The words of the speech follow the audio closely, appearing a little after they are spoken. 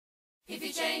If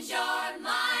you change your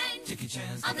mind, take a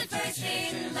chance on the first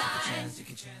in line.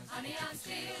 Honey, I'm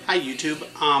still. Hi YouTube.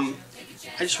 I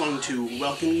just wanted to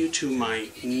welcome you to my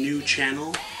new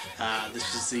channel.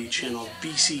 This is the channel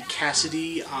VC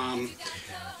Cassidy. In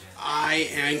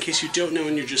case you don't know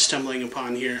and you're just stumbling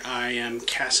upon here, I am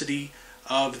Cassidy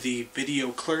of the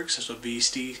Video Clerks. That's what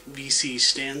VC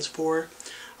stands for.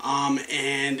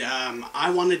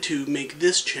 I wanted to make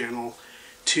this channel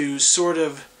to sort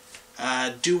of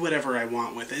do whatever I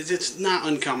want with it. It's not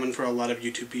uncommon for a lot of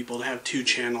YouTube people to have two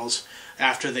channels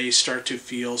after they start to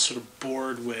feel sort of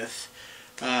bored with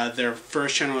their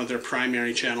first channel or their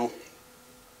primary channel,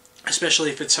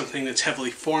 especially if it's something that's heavily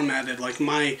formatted like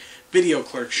my Video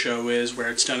Clerk show is,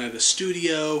 where it's done at a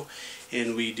studio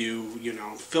and we do, you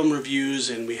know, film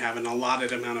reviews and we have an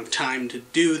allotted amount of time to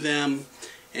do them,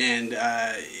 and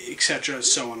etc.,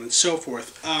 so on and so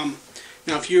forth.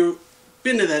 Now, if you've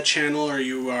been to that channel or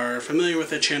you are familiar with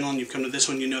that channel and you've come to this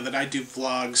one, you know that I do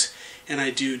vlogs and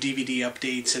I do DVD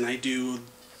updates and I do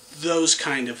those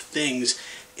kind of things,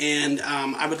 and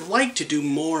I would like to do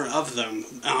more of them,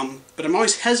 but I'm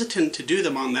always hesitant to do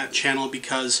them on that channel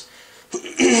because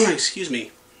excuse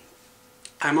me,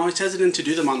 I'm always hesitant to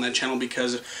do them on that channel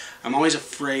because I'm always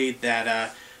afraid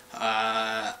that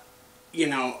you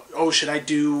know, oh, should I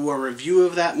do a review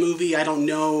of that movie? I don't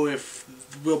know if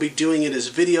we'll be doing it as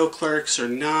Video Clerks or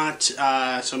not,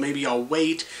 so maybe I'll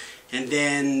wait, and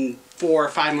then 4 or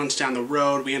 5 months down the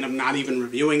road we end up not even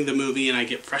reviewing the movie and I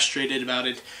get frustrated about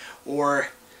it, or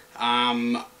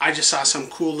I just saw some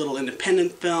cool little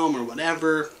independent film or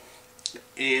whatever,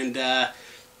 and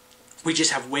we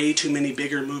just have way too many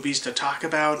bigger movies to talk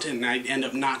about and I end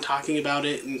up not talking about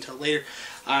it until later.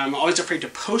 I'm always afraid to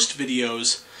post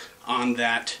videos on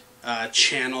that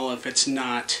channel if it's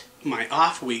not my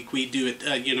off week. We do it,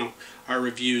 you know, our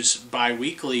reviews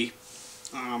bi-weekly,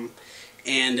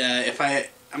 if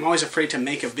I'm always afraid to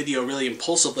make a video really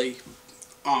impulsively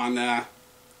on the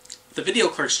Video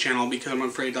Clerks channel because I'm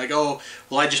afraid, like, oh,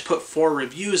 well, I just put 4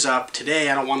 reviews up today,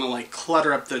 I don't want to like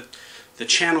clutter up the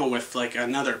channel with like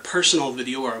another personal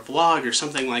video or a vlog or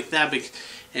something like that,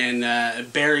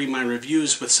 and bury my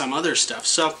reviews with some other stuff.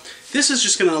 So this is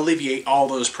just going to alleviate all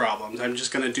those problems. I'm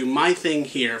just going to do my thing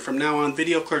here. From now on,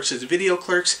 Video Clerks is Video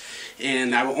Clerks,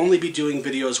 and I will only be doing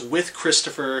videos with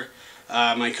Christopher,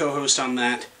 my co-host on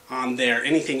there.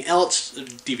 Anything else,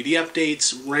 DVD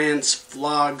updates, rants,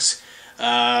 vlogs,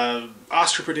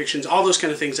 Oscar predictions, all those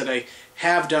kind of things that I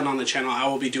have done on the channel, I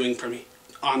will be doing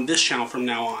on this channel from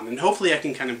now on, and hopefully I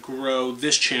can kind of grow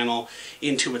this channel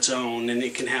into its own and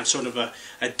it can have sort of a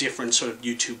different sort of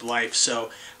YouTube life.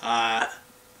 So I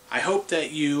hope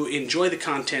that you enjoy the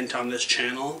content on this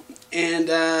channel, and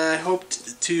I hope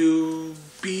to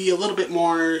be a little bit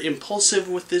more impulsive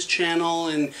with this channel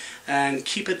and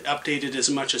keep it updated as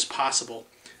much as possible.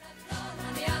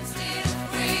 Honey, I'm still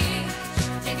free.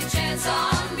 Take a chance on